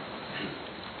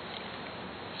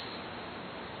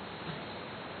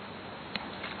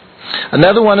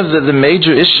 Another one of the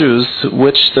major issues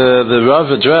which the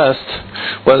Rav addressed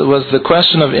was the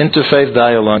question of interfaith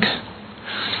dialogue.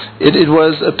 It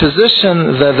was a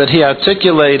position that he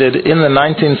articulated in the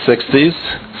 1960s,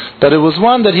 but it was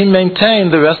one that he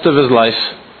maintained the rest of his life.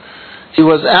 He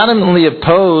was adamantly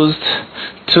opposed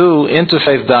to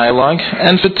interfaith dialogue,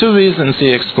 and for two reasons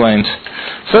he explained.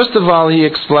 First of all, he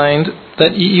explained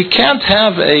that you can't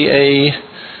have a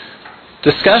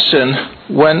discussion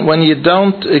when you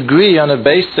don't agree on a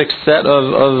basic set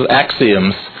of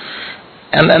axioms.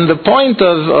 And the point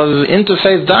of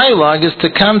interfaith dialogue is to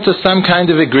come to some kind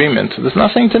of agreement. There's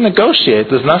nothing to negotiate.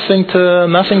 There's nothing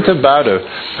to barter.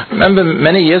 I remember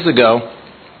many years ago,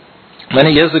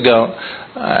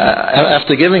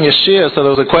 after giving a shiur, so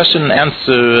there was a question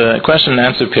and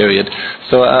answer period.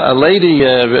 So a lady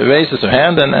raises her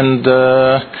hand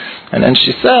and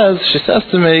she says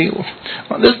to me,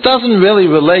 well, this doesn't really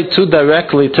relate too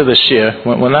directly to the shiur.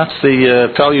 When that's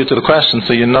the prelude to the question,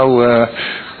 so you know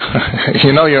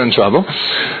you're in trouble.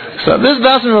 So this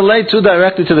doesn't relate too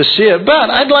directly to the shiur, but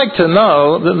I'd like to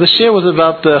know, the shiur was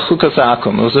about the Chukas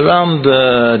Akum. It was around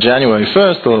January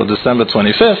 1st or December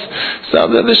 25th. So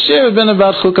the shiur had been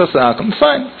about Chukas Akum.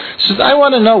 Fine. She says, I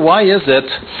want to know, why is it?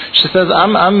 She says,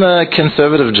 I'm a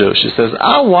conservative Jew. She says,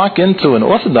 I'll walk into an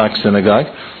Orthodox synagogue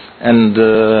and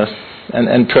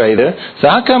pray there. So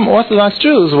how come Orthodox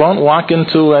Jews won't walk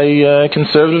into a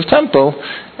conservative temple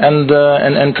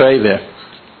and pray there?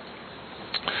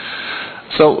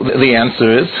 So the answer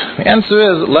is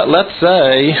let's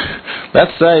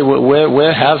say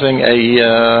we're having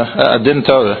a din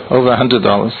Torah over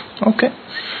 $100. Okay,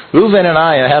 Reuven and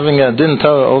I are having a din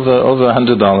Torah over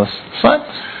 $100. Fine.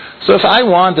 So if I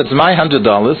want, it's my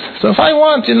 $100. So if I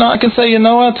want, I can say, you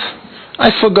know what?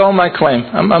 I forgo my claim.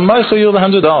 I'm meichel you the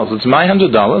 $100. It's my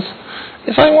 $100.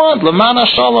 If I want, l'man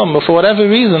hashalom, for whatever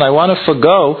reason, I want to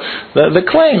forgo the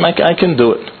claim, I can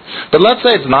do it. But let's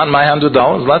say it's not my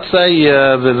 $100. Let's say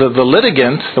the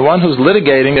litigant, the one who's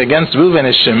litigating against Reuven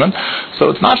is Shimon. So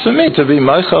it's not for me to be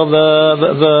meichel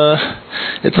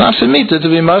it's not for me to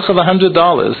be meichel the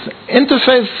 $100.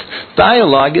 Interfaith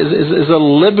dialogue is a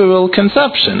liberal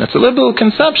conception. It's a liberal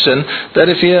conception that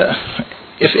if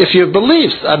your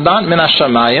beliefs are not min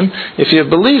hashamayim, if your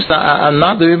beliefs are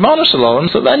not the Ribono Shel Olam,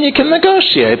 so then you can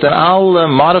negotiate, and I'll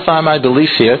modify my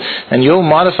belief here, and you'll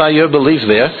modify your belief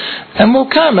there, and we'll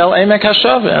come el emek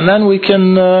hashava, and then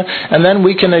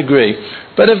we can agree.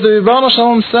 But if the Ribono Shel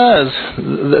Olam says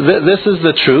this is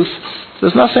the truth,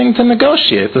 there's nothing to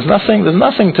negotiate. There's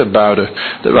nothing to barter.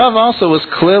 The Rav also was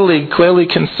clearly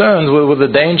concerned with the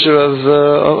danger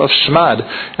of shmad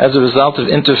as a result of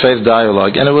interfaith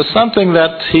dialogue, and it was something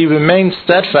that he remained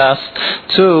steadfast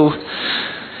to.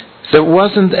 There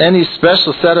wasn't any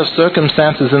special set of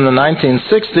circumstances in the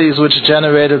 1960s which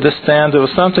generated this stand. It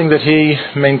was something that he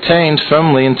maintained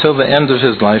firmly until the end of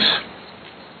his life.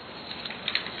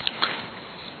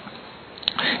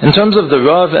 In terms of the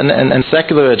Rav and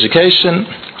secular education,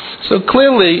 so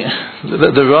clearly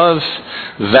the Rav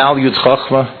valued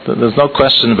Chochmah. There's no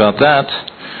question about that.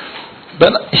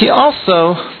 But he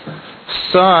also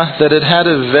saw that it had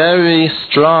a very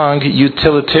strong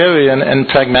utilitarian and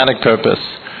pragmatic purpose.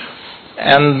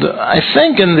 And I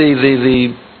think in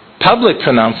the public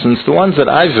pronouncements, the ones that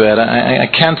I've read, I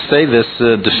can't say this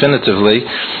definitively,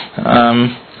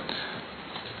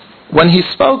 when he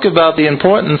spoke about the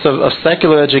importance of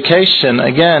secular education,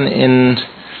 again, in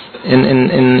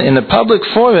a public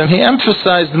forum, he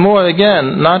emphasized more,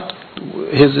 again, not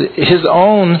his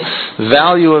own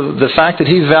value of the fact that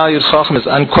he valued Chacham is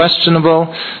unquestionable,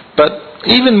 but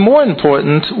even more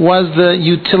important was the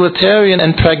utilitarian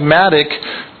and pragmatic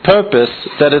purpose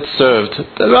that it served.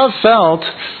 The Rav felt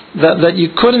that you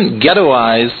couldn't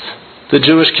ghettoize the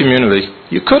Jewish community.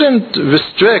 You couldn't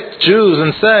restrict Jews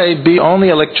and say, be only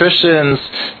electricians,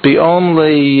 be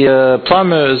only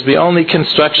plumbers, be only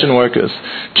construction workers.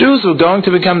 Jews were going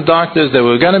to become doctors, they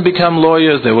were going to become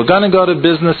lawyers, they were going to go to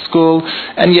business school,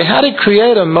 and you had to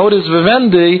create a modus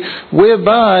vivendi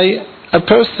whereby a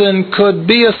person could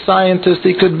be a scientist,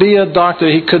 he could be a doctor,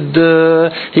 he could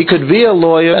be a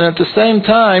lawyer, and at the same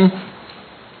time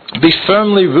be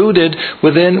firmly rooted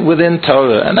within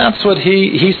Torah. And that's what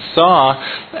he saw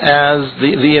as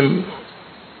the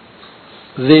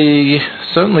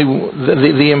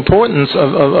importance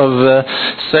of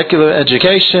secular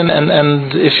education.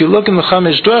 And if you look in the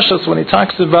Chamish Drashos, when he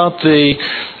talks about the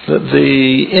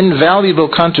invaluable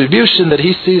contribution that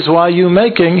he sees YU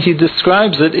making, he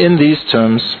describes it in these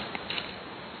terms.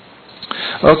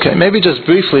 Okay, maybe just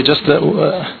briefly,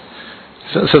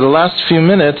 for the last few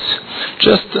minutes,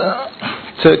 just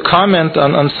to comment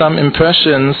on some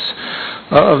impressions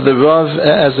of the Rav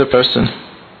as a person.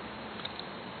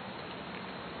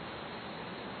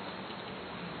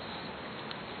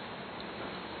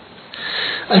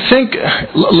 I think,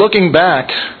 looking back,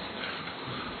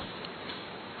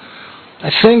 I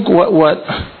think what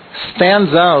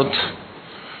stands out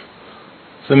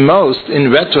the most in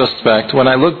retrospect, when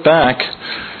I look back,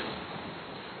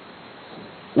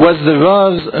 was the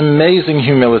Rav's amazing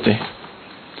humility.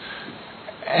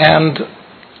 And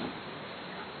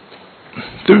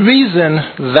the reason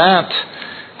that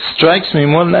strikes me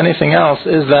more than anything else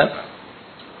is that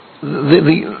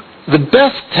the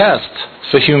best test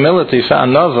for humility, for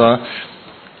anova,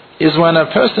 is when a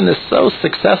person is so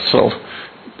successful,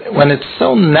 when it's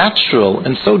so natural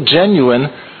and so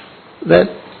genuine that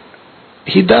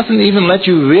he doesn't even let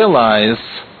you realize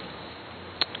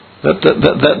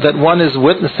that one is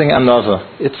witnessing another.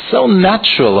 It's so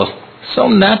natural, so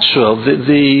natural.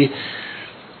 The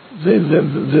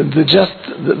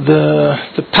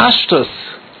pashtus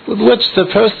with which the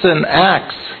person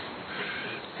acts,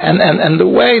 and the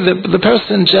way that the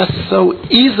person just so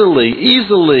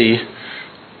easily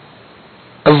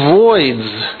avoids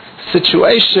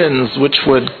situations which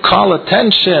would call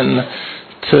attention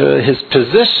to his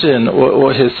position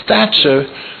or his stature.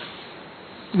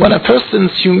 When a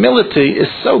person's humility is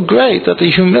so great that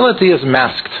the humility is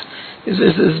masked, is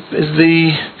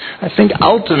the, I think,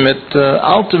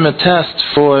 ultimate test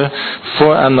for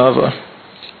another.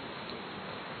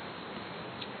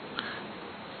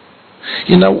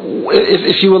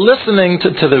 If you were listening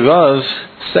to the Rav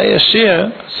say a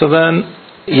shiur, so then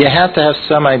you had to have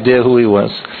some idea who he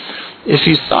was. If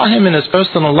you saw him in his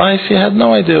personal life, you had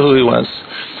no idea who he was.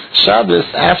 Shabbos,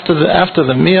 after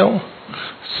the meal,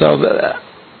 so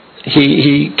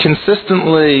he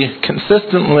consistently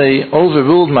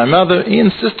overruled my mother. He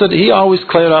insisted he always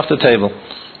cleared off the table.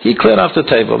 He cleared off the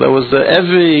table. There was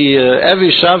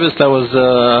every Shabbos there was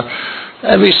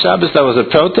a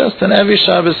protest, and every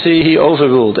Shabbos he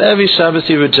overruled. Every Shabbos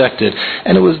he rejected,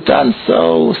 and it was done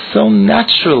so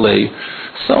naturally,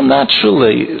 so much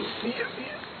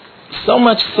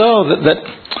so that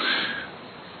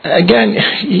again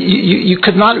you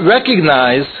could not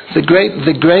recognize the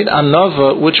great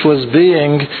anova which was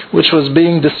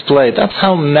being displayed. That's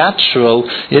how natural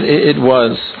it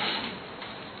was.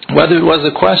 Whether it was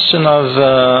a question of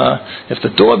if the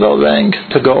doorbell rang,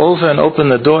 to go over and open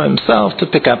the door himself, to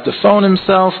pick up the phone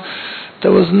himself,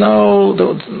 there was no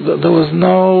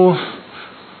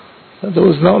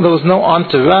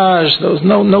entourage, there was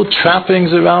no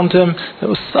trappings around him. There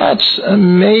was such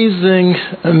amazing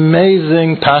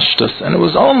pashtus, and it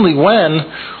was only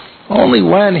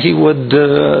when he would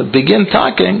begin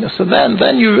talking, so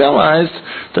then you realized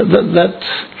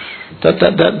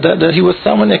that he was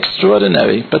someone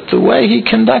extraordinary. But the way he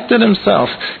conducted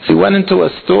himself, if he went into a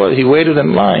store, he waited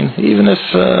in line, even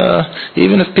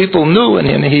if people knew,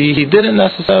 and he didn't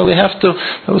necessarily have to.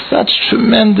 There was such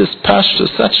tremendous pashtus,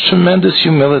 such tremendous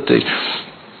humility.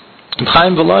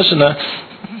 Chaim Volozhiner,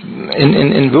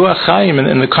 in Ruach Chaim,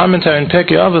 in the commentary in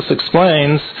Pirkei Avos,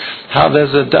 explains how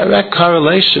there's a direct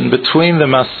correlation between the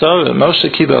Masorah, Moshe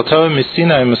Kibel Torah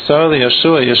Misinai, Masorah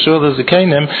Yeshua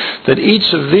L'Zikenim, that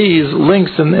each of these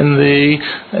links in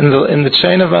the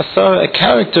chain of Masorah are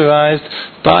characterized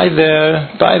by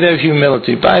their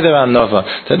humility, by their anova.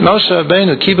 That Moshe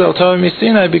Rabbeinu Kibel Torah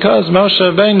Misinai, because Moshe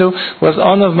Rabbeinu was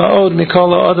Onav Ma'od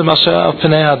Mikol Adam Asher Al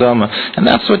Pnei Adama, and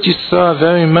that's what you saw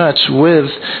very much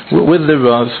with the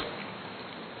Rav.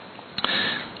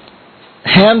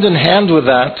 Hand in hand with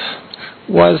that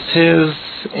was his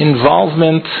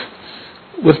involvement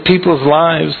with people's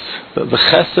lives, the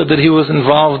chesed that he was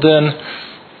involved in.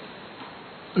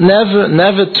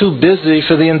 Never too busy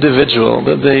for the individual.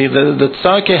 The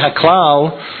Tzarkei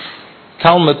Haklal,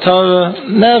 Talmud Torah,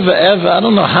 never ever, I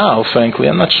don't know how, frankly,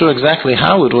 I'm not sure exactly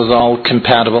how it was all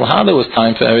compatible, how there was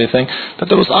time for everything, but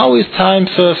there was always time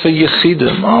for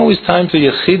Yechidim, always time for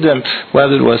Yechidim,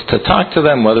 whether it was to talk to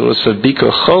them, whether it was for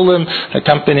Bikur Cholim,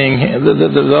 accompanying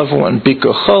the Rav and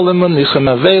Bikur Cholim and Nichem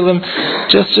Avelim,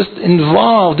 just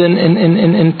involved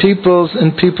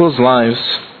in people's lives.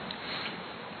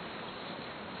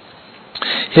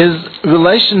 His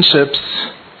relationships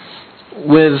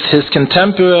with his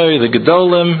contemporary, the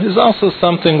Gedolim, is also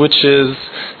something which is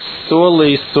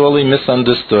sorely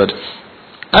misunderstood.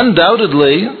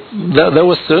 Undoubtedly, there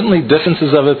were certainly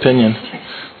differences of opinion,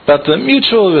 but the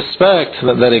mutual respect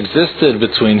that existed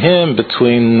between him,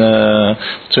 between Rabbi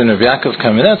Yaakov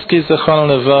Kamenetsky, Zechron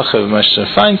Levacha, Moshe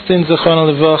Feinstein, Zechron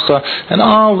Levacha, and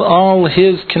all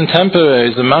his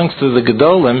contemporaries amongst the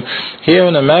Gedolim here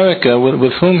in America,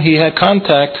 with whom he had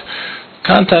contact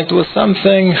was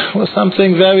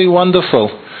something very wonderful.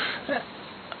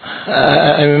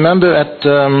 I remember at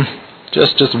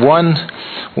just one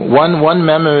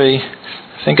memory.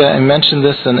 I think I mentioned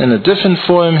this in a different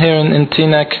forum here in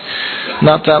Teaneck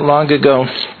not that long ago.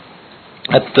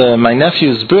 At my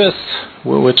nephew's bris,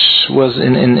 which was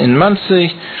in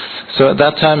Monsey. So at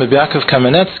that time, Rabbi Yaakov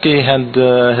Kamenetsky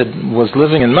was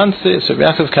living in Monsey. So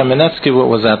Rabbi Yaakov Kamenetsky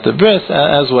was at the bris,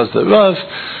 as was the Rav.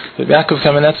 Rabbi Yaakov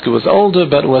Kamenetsky was older,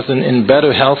 but was in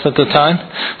better health at the time.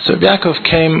 So Rabbi Yaakov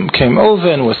came over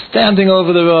and was standing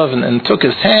over the Rav and took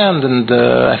his hand, and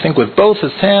I think with both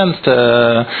his hands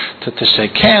to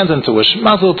shake hands and to wish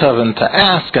Mazel Tov and to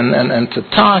ask and to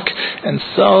talk, and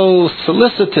so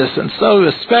solicitous and so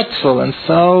respectful and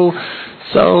so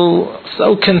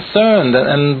concerned,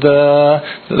 and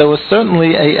there was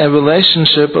certainly a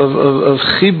relationship of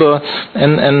chiba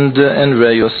and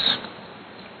reyus.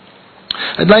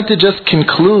 I'd like to just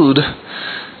conclude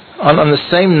on the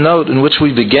same note in which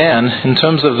we began, in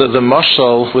terms of the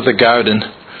mashal with the garden,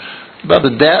 about the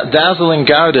dazzling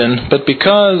garden, but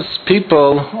because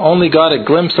people only got a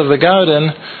glimpse of the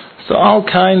garden, so all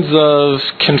kinds of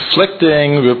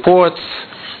conflicting reports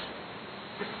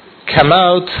come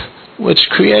out which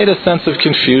create a sense of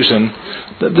confusion.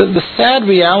 The sad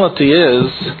reality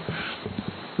is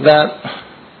that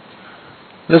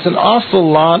there's an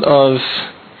awful lot of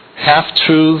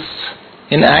half-truths,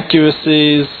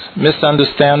 inaccuracies,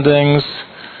 misunderstandings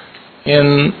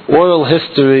in oral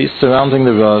history surrounding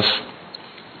the Rav.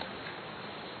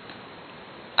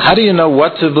 how do you know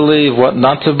what to believe, what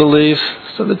not to believe?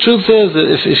 So the truth is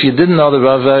that if you didn't know the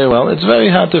Rav very well, it's very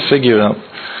hard to figure out.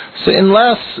 So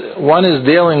unless one is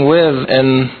dealing with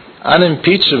an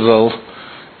unimpeachable,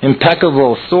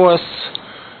 impeccable source,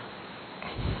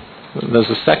 there's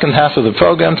the second half of the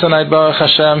program tonight, Baruch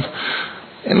Hashem.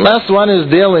 Unless one is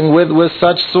dealing with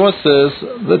such sources,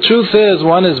 the truth is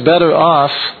one is better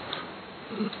off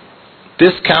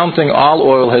discounting all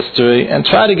oral history and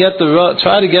try to get to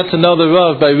know the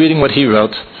Rav by reading what he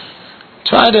wrote.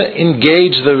 Try to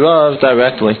engage the Rav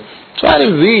directly. Try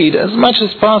to read as much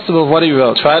as possible what he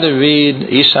wrote. Try to read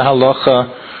Isha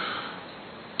Halacha.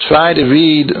 Try to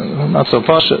read, not so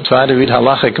pasha, try to read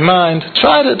Halachic Mind.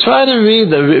 Try to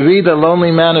read the Lonely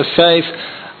Man of Faith.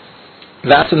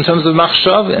 That's in terms of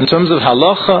machshav, in terms of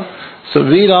halacha. So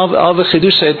read all the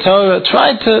Chidushei Torah.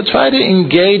 Try to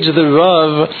engage the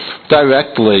Rav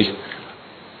directly,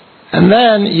 and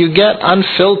then you get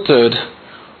unfiltered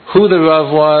who the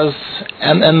Rav was,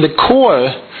 and the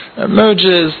core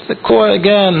emerges. The core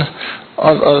again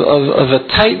of a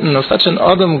titan, of such an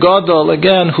Adam Gadol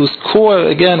again, whose core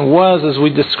again was, as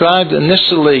we described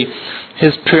initially,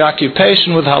 his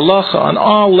preoccupation with halacha on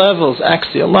all levels,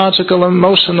 axiological,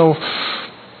 emotional,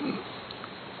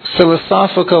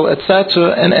 philosophical,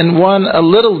 etc. And one a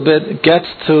little bit gets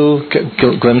to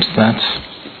glimpse that.